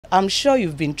I'm sure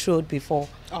you've been trolled before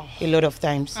a lot of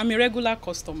times. I'm a regular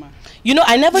customer. You know,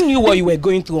 I never knew what you were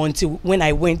going through until when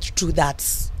I went through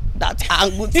that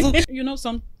angle too. You know,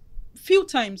 some few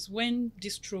times when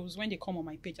these trolls, when they come on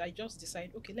my page, I just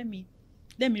decide, okay, let me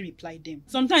reply them.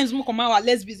 Sometimes we come out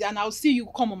less busy and I'll see you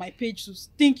come on my page to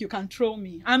think you can troll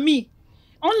me. And me,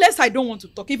 unless I don't want to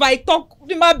talk. If I talk,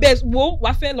 do my best.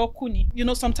 You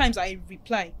know, sometimes I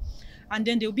reply. And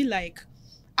then they'll be like,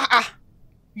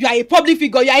 you are a public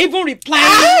figure. You are even replying.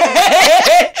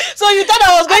 So you thought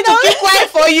I was going to keep quiet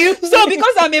for you? So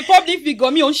because I'm a public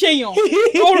figure, me on sheyon.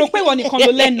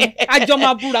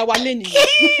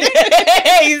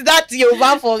 Is that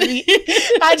Yoruba for me?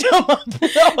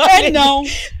 No.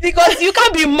 Because you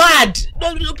can't be mad.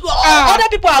 Other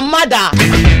people are madder.